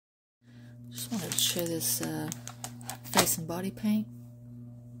Just wanted to show this face and body paint.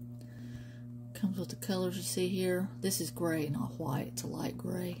 Comes with the colors you see here. This is gray, not white. It's a light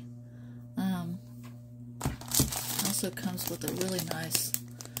gray. Also comes with a really nice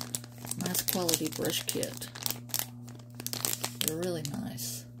quality brush kit. They're really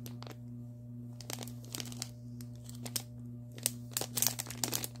nice.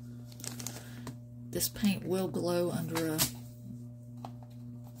 This paint will glow under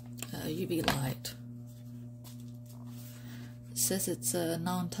a UV light. It says it's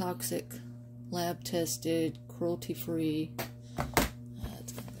non-toxic, lab-tested, cruelty-free.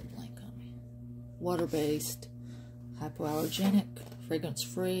 It's going to go blank on me. Water-based, hypoallergenic,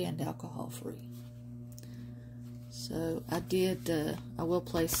 fragrance-free, and alcohol-free. So I will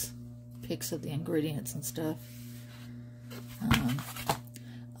place pics of the ingredients and stuff.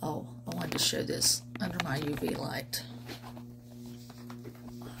 Oh, I wanted to show this under my UV light.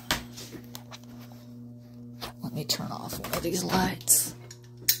 Let me turn off one of these lights.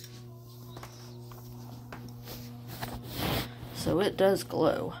 So it does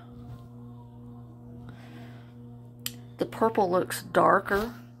glow. The purple looks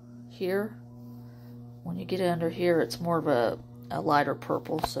darker here. When you get it under here, it's more of a lighter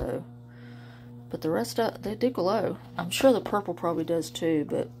purple, so. But the rest of they do glow. I'm sure the purple probably does too,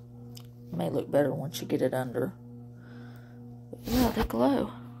 but it may look better once you get it under. But yeah, they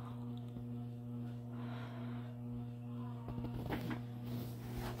glow.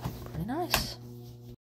 Pretty nice.